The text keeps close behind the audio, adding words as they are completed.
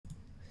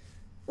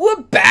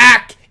We're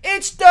back!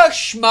 It's the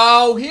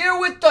Schmo here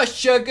with the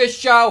Sugar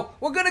Show.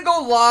 We're gonna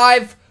go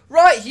live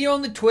right here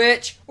on the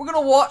Twitch. We're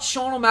gonna watch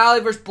Sean O'Malley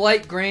versus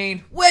Blake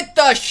Green with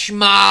the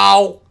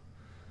Schmo.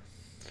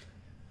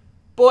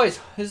 Boys,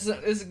 this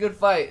is a good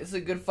fight. This is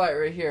a good fight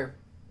right here.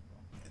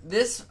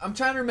 I'm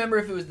trying to remember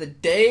if it was the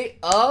day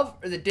of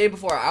or the day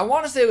before. I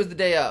want to say it was the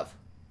day of.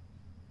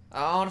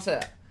 I want to say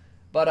that.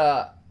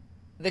 But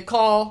they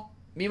call,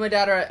 me and my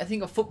dad are at, I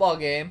think, a football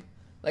game,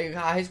 like a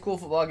high school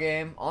football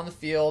game on the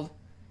field.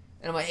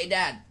 And I'm like, hey,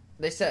 Dad,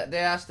 they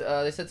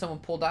said someone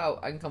pulled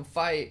out. I can come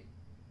fight.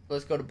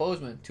 Let's go to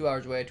Bozeman, 2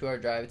 hours away, 2 hour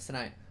drive. It's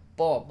tonight.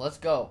 Boom, let's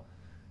go.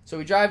 So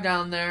we drive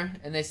down there,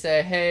 and they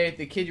say, hey,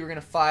 the kid you were going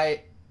to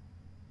fight,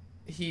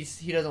 he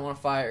doesn't want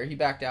to fight, or he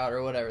backed out,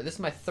 or whatever. This is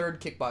my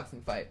third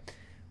kickboxing fight.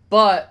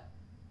 But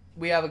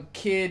we have a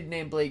kid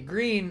named Blake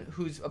Green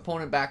whose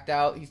opponent backed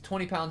out. He's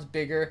 20 pounds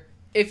bigger.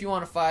 If you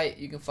want to fight,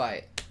 you can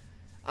fight.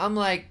 I'm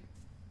like,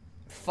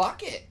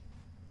 fuck it.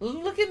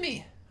 Look at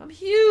me. I'm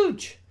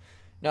huge.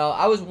 No,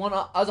 I was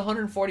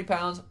 140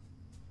 pounds.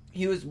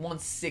 He was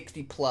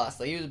 160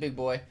 plus. Like, he was a big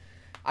boy.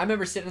 I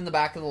remember sitting in the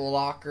back of the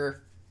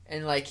locker,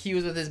 and like he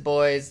was with his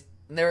boys,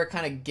 and they were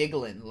kind of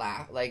giggling,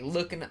 like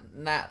looking at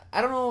that.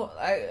 I don't know.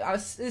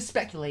 It's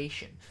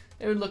speculation.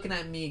 They were looking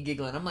at me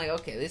giggling. I'm like,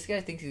 okay, this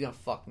guy thinks he's gonna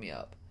fuck me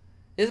up.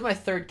 This is my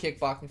third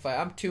kickboxing fight.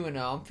 I'm 2-0.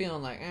 I'm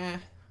feeling like,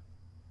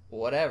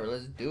 whatever.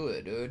 Let's do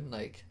it, dude.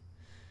 Like,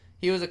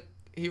 he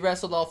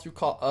wrestled all through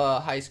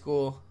high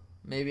school.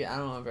 Maybe, I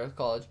don't know if it was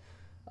college.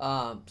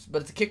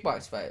 But it's a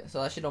kickbox fight,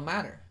 so that shit don't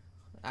matter.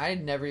 I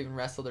had never even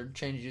wrestled or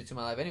trained jiu-jitsu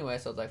in my life anyway,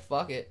 so I was like,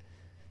 fuck it.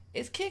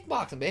 It's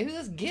kickboxing, baby.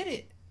 Let's get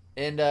it.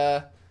 And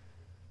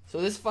so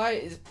this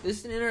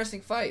is an interesting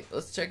fight.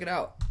 Let's check it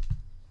out.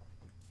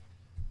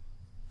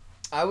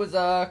 I was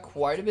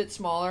quite a bit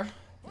smaller,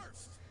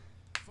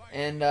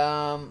 and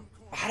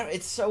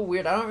it's so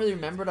weird. I don't really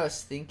remember what I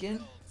was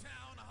thinking.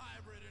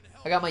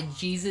 I got my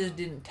Jesus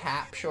Didn't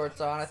Tap shorts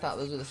on. I thought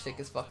those were the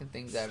sickest fucking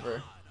things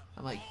ever.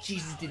 I'm like,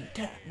 Jesus didn't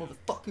tap,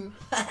 motherfucker.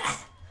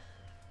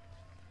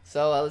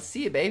 So let's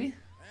see it, baby.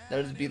 That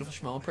was a beautiful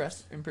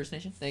Schmo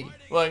impersonation. Thank you.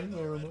 Like,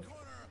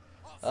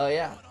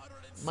 yeah,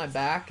 my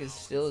back is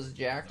still as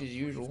jacked as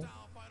usual.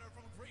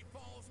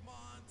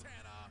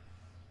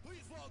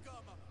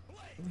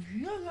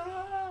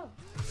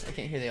 I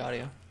can't hear the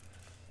audio.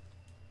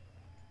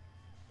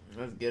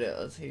 Let's get it.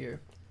 Let's hear.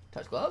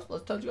 Touch gloves?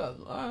 Let's touch gloves.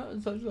 Alright,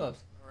 let's touch gloves.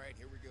 Alright,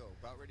 here we go.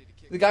 About ready to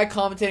kick. The guy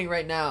commentating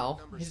right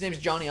now, his name's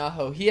Johnny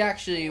Aho. He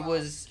actually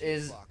was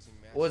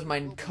my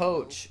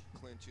coach.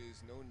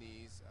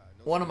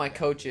 One of my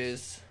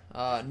coaches,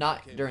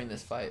 not during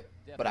this fight,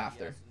 but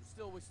after.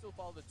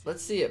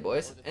 Let's see it,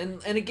 boys.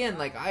 And again,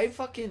 like,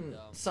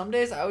 some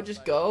days I would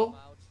just go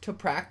to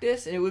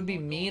practice, and it would be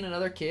me and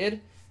another kid,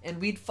 and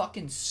we'd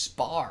fucking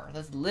spar.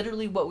 That's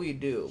literally what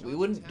we'd do. We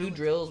wouldn't do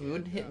drills, we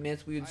wouldn't hit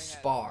mitts, we would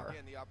spar.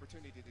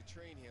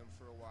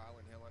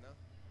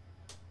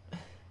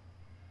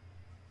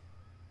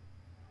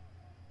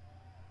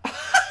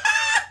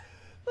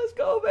 Let's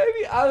go,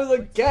 baby. I was a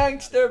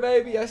gangster,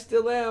 baby. I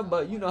still am,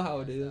 but you know how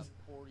it is.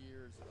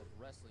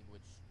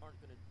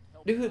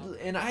 Dude,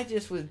 and I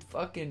just would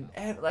fucking,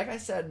 like I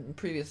said in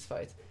previous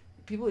fights,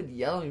 people would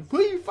yell at me,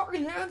 put your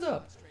fucking hands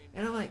up.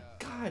 And I'm like,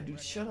 God, dude,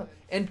 shut up.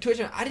 And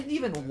Twitch, I didn't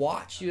even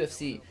watch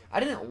UFC. I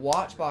didn't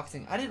watch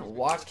boxing. I didn't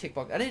watch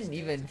kickboxing. I didn't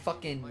even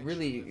fucking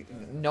really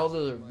know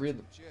those are real.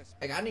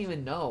 Like, I didn't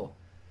even know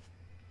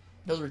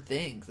those were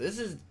things. This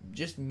is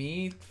just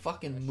me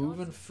fucking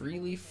moving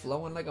freely,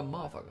 flowing like a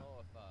motherfucker.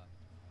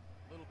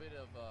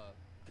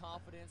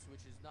 Confidence,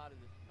 which is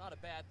not a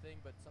bad thing,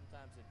 but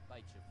sometimes it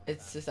bites you.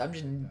 It's just, I'm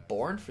just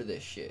born for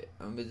this shit.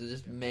 I'm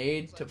just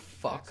made to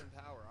fuck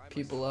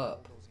people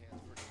up.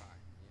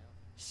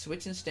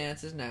 Switching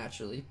stances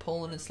naturally,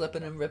 pulling and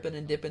slipping and ripping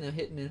and dipping and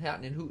hitting and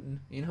hatting and hooting.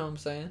 You know what I'm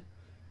saying?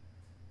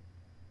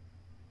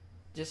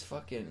 Just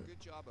fucking.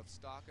 Good job of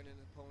stalking an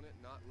opponent,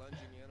 not lunging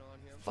in on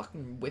him.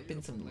 Fucking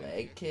whipping some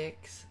leg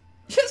kicks.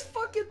 Just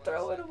fucking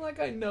throwing them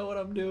like I know what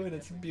I'm doing.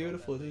 It's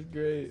beautiful. It's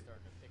great.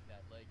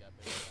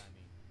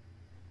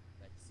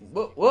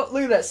 What?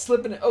 Look at that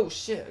slipping it. Oh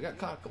shit! I got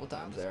caught a couple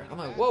times there. I'm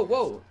like,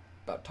 whoa!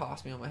 About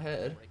tossed me on my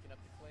head.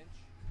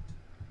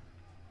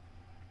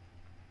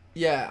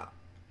 Yeah,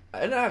 I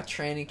didn't have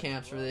training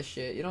camps for this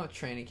shit. You don't have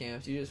training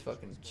camps. You just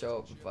fucking show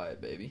up and fight,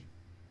 baby.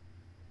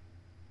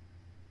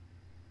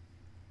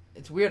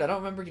 It's weird. I don't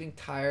remember getting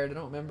tired. I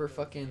don't remember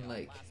fucking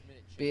like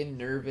being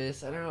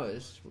nervous. I don't know.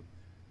 It's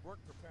work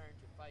preparing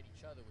to fight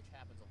each other, which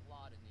happens a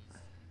lot in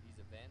these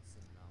events,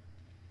 and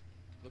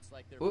looks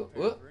like they're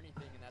preparing for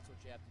anything, and that's what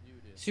you have to do.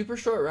 Super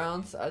short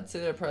rounds. I'd say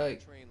they're probably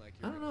like,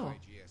 I don't know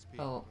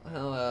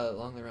how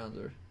long the rounds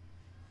are.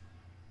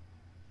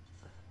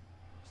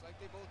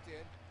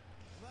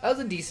 That was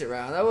a decent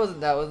round. That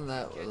wasn't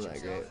that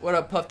great. What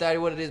up, Puff Daddy?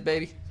 What it is,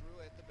 baby?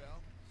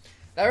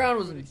 That round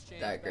wasn't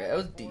that great. That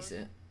was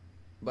decent,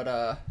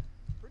 but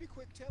pretty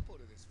quick tempo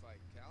to this fight,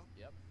 Cal.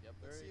 Yep.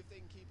 Let's see if they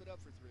can keep it up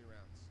for 3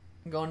 rounds.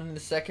 Going into the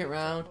second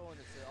round.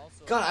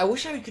 God, I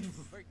wish I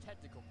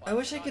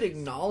could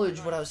acknowledge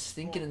what I was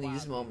thinking in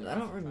these moments. I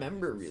don't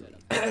remember really.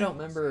 I don't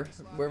remember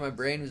where my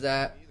brain was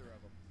at.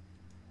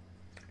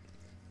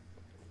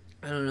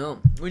 I don't know.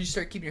 When you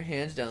start keeping your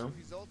hands down,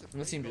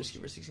 let's see him just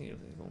keep her 16.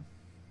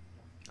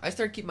 I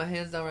started keeping my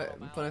hands down right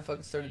when I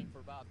fucking started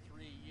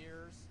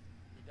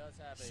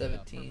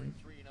 17.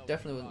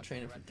 Definitely wasn't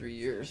training for 3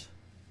 years.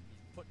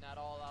 Putting that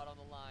all out on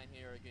the line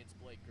here against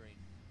Blake Green.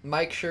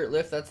 Mike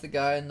Shirtlift, that's the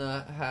guy in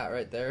the hat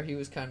right there. He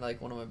was kind of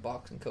like one of my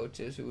boxing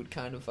coaches who would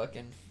kind of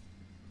fucking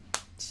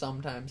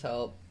sometimes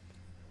help.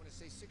 I want to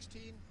say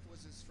 16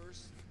 was his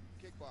first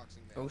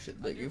kickboxing match. Oh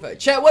shit, Blake Green fight.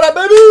 Chat, what up,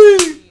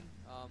 baby?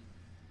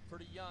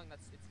 Pretty young.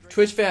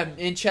 Twitch fam,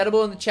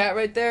 Incredible in the chat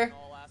right there.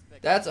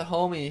 That's a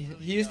homie.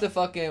 He used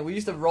to we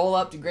used to roll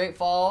up to Great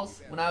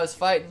Falls when I was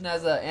fighting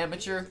as an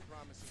amateur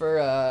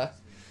for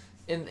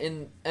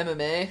in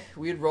MMA.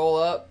 We'd roll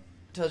up,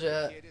 tell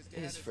you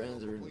his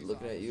friends were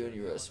looking at you and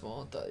you were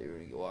small and thought you were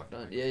gonna get walked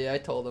on. Yeah, I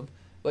told him.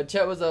 But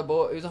Chet was a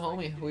boy. He was a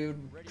homie. We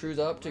would cruise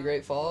up to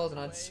Great Falls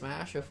and I'd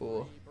smash a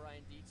fool.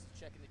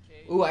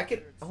 Ooh, I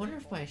wonder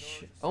if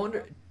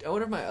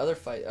my other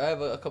fight. I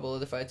have a couple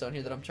other fights on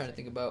here that I'm trying to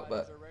think about,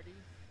 but.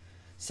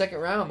 Second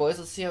round, boys.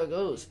 Let's see how it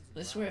goes.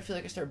 This is where I feel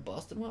like I start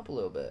busting him up a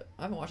little bit.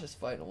 I haven't watched this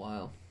fight in a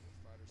while.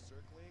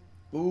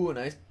 Ooh,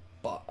 nice.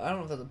 I don't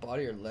know if that's a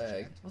body or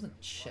leg. It wasn't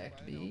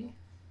checked, B.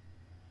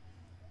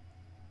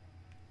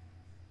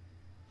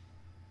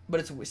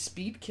 But it's with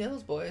speed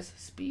kills, boys.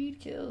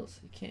 Speed kills.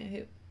 You can't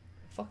hit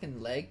a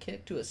fucking leg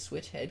kick to a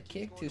switch head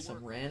kick to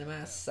some random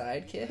ass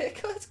side kick.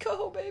 Let's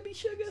go, baby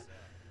sugar.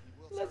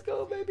 Let's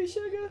go, baby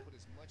sugar.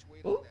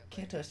 Ooh,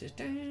 can't touch this.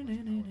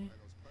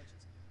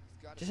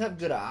 Just have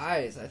good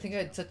eyes. I think I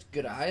had such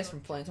good eyes from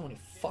playing so many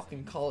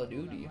fucking Call of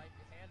Duty.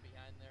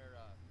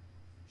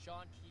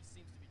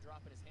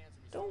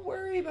 Don't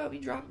worry about me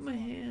dropping my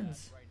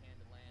hands.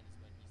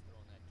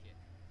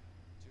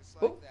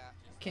 Oh,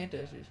 can't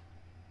touch it.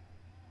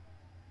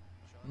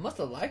 Must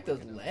have liked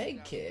those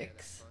leg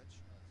kicks.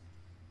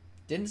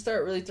 Didn't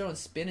start really throwing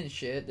spin and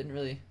shit. Didn't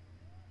really.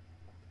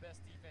 The best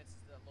defense is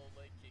that low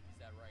leg kick is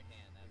that right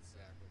hand. That's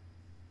exactly.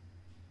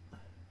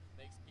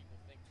 Makes people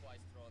think twice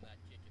throwing that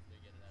kick if they're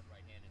getting that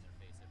right hand in their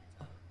face every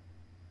time.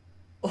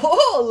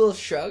 Oh, a little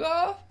shrug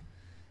off.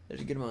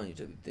 There's a good amount on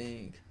YouTube, I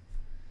think.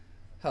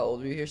 How old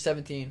were you here?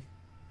 17.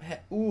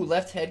 Ooh,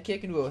 left head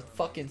kick into a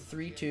fucking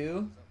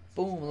 3-2.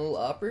 Boom, a little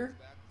upper.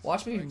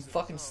 Watch me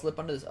fucking slip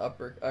under this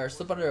upper, or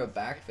slip under a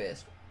back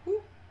fist.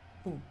 Woo,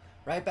 boom,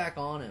 right back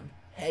on him.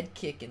 Head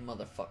kicking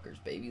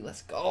motherfuckers, baby.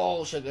 Let's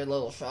go, sugar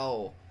little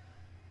show.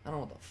 I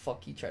don't know what the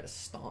fuck he tried to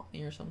stomp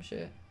me or some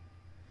shit.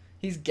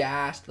 He's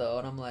gassed though,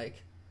 and I'm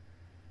like,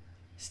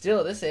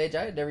 still at this age,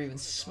 I had never even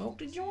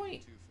smoked a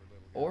joint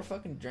or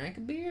fucking drank a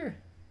beer.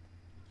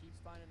 He keeps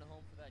finding a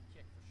home for that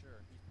kick for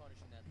sure. He's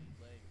punishing that lead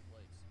leg of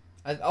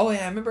Blake's. Oh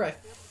yeah, I remember I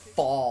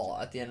fall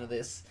at the end of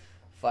this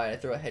fight. I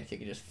throw a head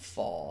kick and just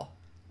fall.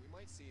 We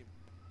might see him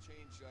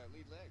change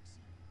lead legs.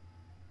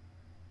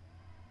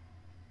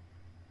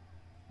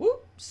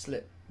 Whoop,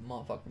 slip,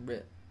 motherfucking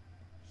rip.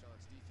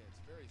 Sean's defense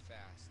very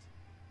fast.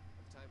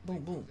 Boom,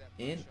 boom,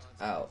 in,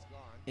 out,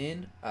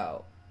 in,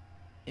 out,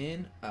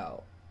 in,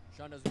 out.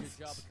 Sean does a good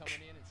job of coming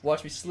in and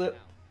Watch me slip,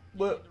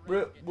 whip,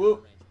 rip,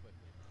 whoop.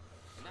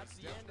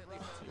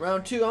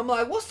 Round 2, I'm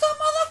like, what's up,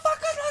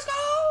 motherfuckers? Let's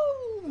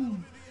go!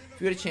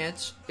 If you had a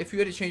chance, if you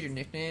had to change your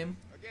nickname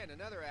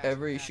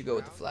ever, you should go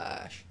with the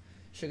Flash.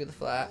 Sugar the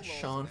Flash,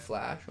 Sean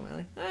Flash.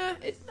 O'Malley.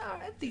 It's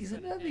not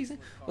decent, not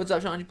decent. What's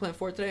up, Sean? You playing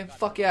Fort today?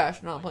 Fuck yeah,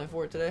 I'm not playing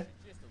Fort today.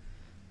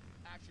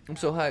 I'm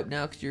so hyped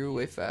now because you're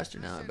way faster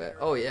now, I bet.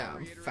 Oh yeah,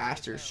 I'm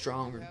faster,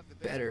 stronger,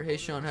 better. Hey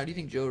Sean, how do you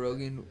think Joe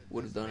Rogan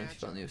would have done if he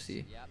found the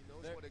UFC?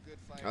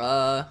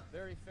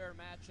 very fair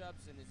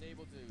matchups and is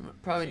able to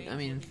probably, I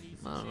mean,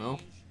 I don't know.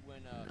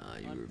 Nah,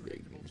 you were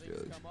big against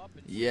drugs.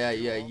 Yeah.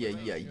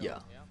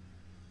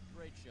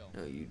 Great show.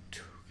 No, you.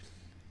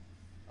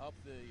 Hope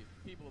the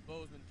people of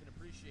Bozeman can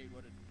appreciate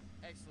what an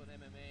excellent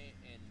MMA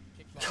and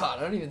kickboxing. God,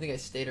 I don't even think I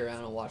stayed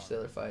around and watched the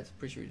other fights.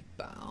 Pretty sure we just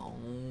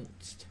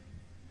bounced.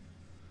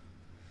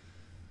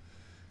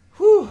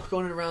 Whew,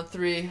 going into round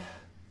 3.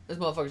 This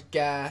motherfucker's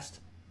gassed.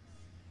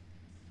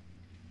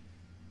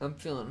 I'm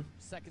feeling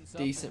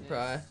decent,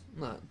 probably.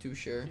 I'm not too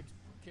sure.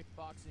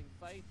 Kickboxing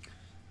fight.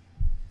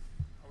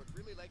 I would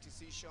really like to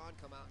see Sean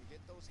come out and get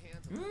those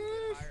hands a little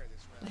bit higher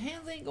this round. The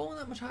hands ain't going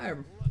that much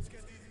higher. Let's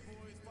get these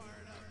boys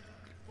fired up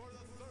for the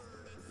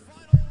third and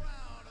final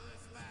round of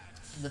this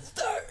match. The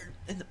third.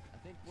 I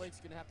think Blake's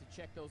gonna have to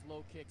check those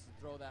low kicks and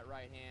throw that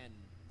right hand.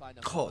 And find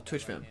out Oh,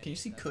 Twitch fam, can you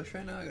see Kush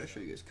right now? I gotta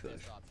show you guys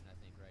Kush.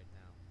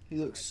 He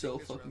looks so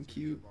fucking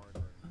cute.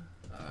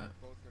 Alright,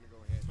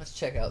 let's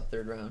check out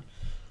third round.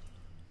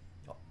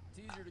 It's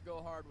easier to go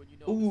hard when you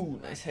know. Ooh,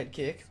 nice head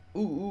kick.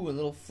 Ooh, a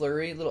little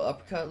flurry, a little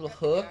uppercut, a little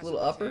hook, a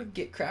little upper.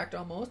 Get cracked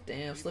almost.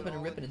 Damn, slipping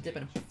and ripping and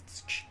dipping. And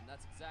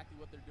that's exactly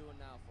what they're doing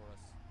now for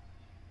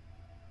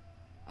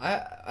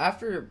us.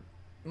 After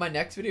my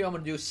next video, I'm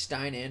gonna do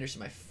Stein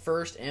Anderson, my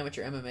first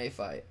amateur MMA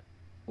fight.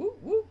 Woo,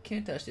 woo,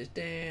 can't touch this.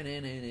 Again,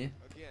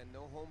 again,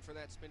 no home for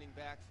that spinning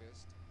back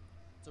fist.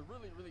 It's a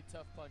really, really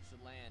tough punch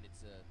to land.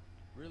 It's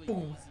a really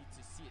Boom. easy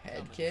to see it Head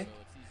coming, kick. so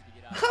it's easy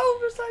to get out. I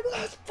was like,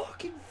 let's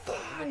fucking The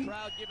fight.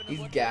 crowd giving him He's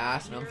what they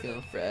gassed need and I'm here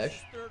feeling to fresh.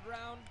 finish this third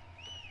round.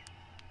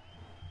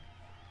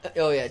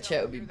 Oh yeah,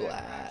 chat would be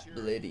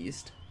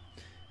blittiest.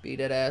 Beat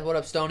that ass. What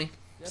up, Stony?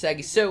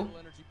 Saggy Sue. Little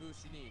energy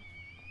boost you need.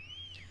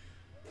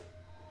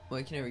 Well,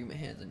 I can never get my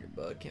hands on your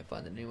bud. Can't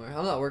find it anywhere.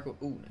 I'm not working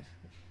with,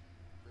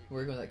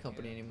 working with that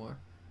company anymore.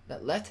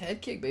 That left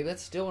head kick, baby.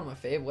 That's still one of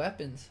my fave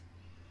weapons.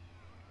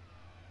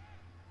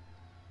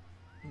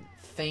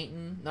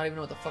 Fainting. Not even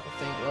know what the fuck a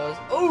feint was.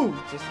 Ooh,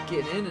 just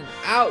getting in and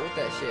out with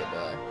that shit,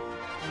 boy.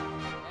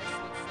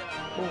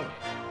 Boom.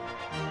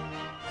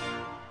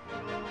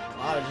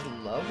 God, I just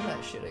love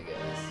that shit, I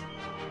guess.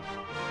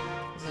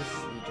 This is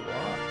sweet to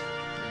watch.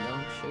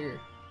 Young sugar.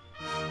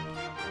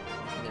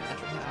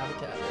 Natural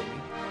habitat, baby.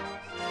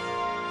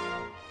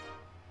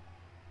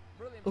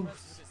 Really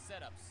impressed with his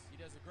setups. He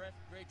does a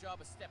great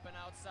job of stepping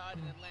outside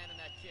and then landing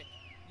that kick.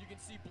 You can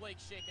see Blake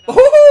shaking out.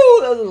 Ooh,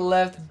 that was a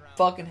left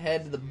fucking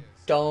head to the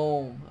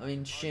dome. I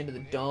mean, shin to the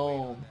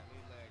dome.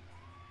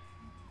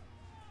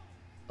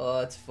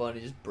 Oh, that's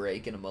funny. Just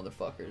breaking a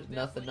motherfucker.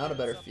 Nothing, not a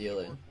better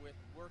feeling.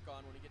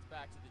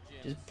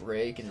 Just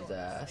breaking his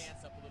ass.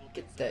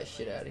 Get that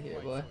shit out of here,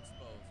 boy.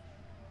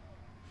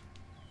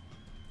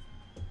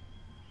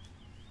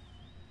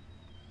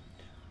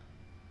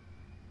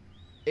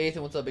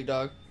 Ethan, what's up, big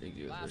dog? Big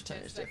dude, first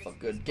time to stay fuck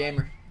good.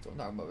 Gamer. That's what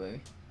I'm talking about,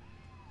 baby.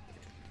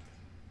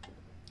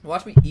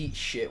 Watch me eat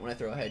shit when I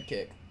throw a head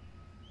kick.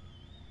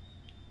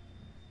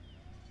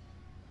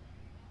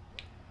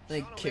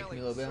 They kicked me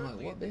a little bit. I'm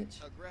like, what, bitch?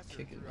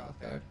 Kick his mouth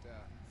hard.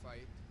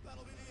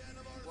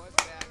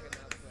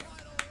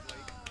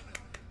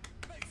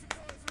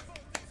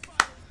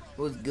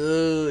 What's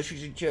good?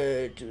 She's in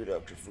charge to the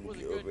doctor for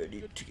you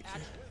already.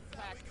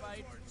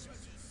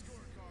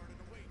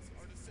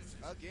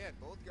 Again,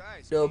 both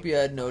guys. Nope, he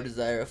had no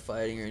desire of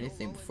fighting or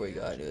anything before he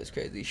got into it. It was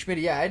crazy. Schmidt,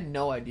 yeah, I had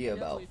no idea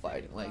about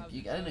fighting. Like, I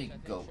didn't know you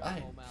could go. I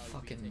didn't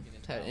fucking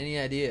had any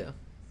idea.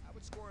 I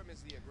would score him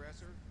as the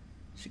aggressor.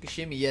 Shiki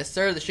shimmy, yes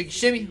sir, the shiki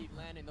shimmy.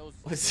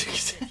 What's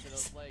Ethan?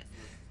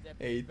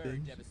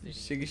 The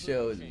shiki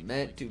show is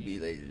meant to be,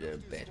 ladies and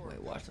gentlemen. Bantamweight,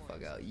 watch the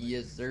fuck out.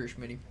 Yes sir,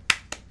 Schmitty.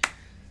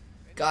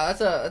 God,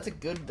 that's a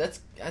good,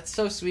 that's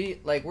so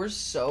sweet. Like, we're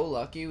so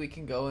lucky we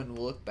can go and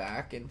look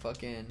back and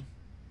fucking,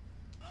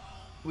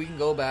 we can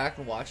go back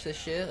and watch this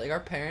shit. Like, our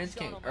parents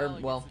can't, or,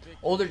 well,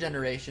 older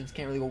generations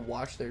can't really go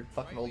watch their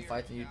fucking old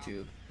fights on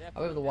YouTube.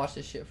 I'll be able to watch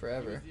this shit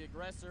forever.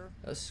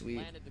 That was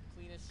sweet.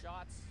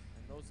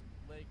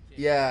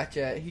 Yeah,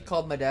 chat, he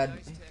called my dad,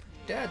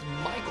 Dad's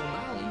Michael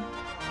Malley.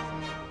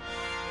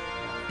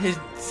 His,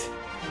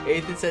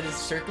 Ethan said it's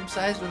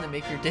circumcised when they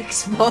make your dick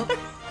smaller.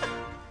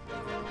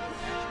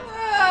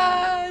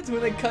 It's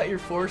when they cut your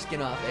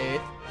foreskin off,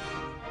 Eighth.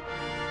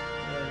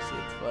 Oh,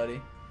 shit's funny.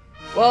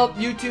 Well,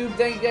 YouTube,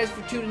 thank you guys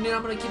for tuning in.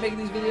 I'm going to keep making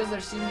these videos. There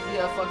seems to be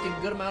a fucking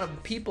good amount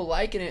of people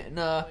liking it. And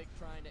I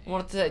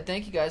wanted to say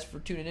thank you guys for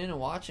tuning in and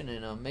watching.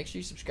 And make sure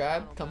you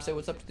subscribe. Come say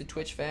what's up to the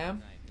Twitch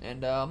fam.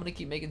 And I'm going to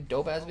keep making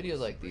dope-ass videos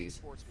like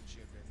these.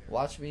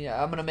 Watch me.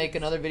 I'm going to make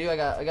another video.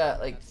 I got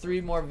like 3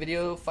 more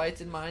video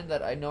fights in mind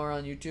that I know are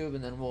on YouTube.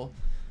 And then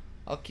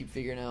I'll keep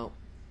figuring out.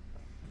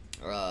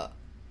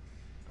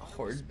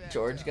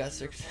 George got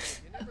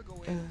 6.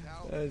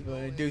 That was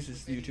funny.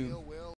 Deuces, YouTube.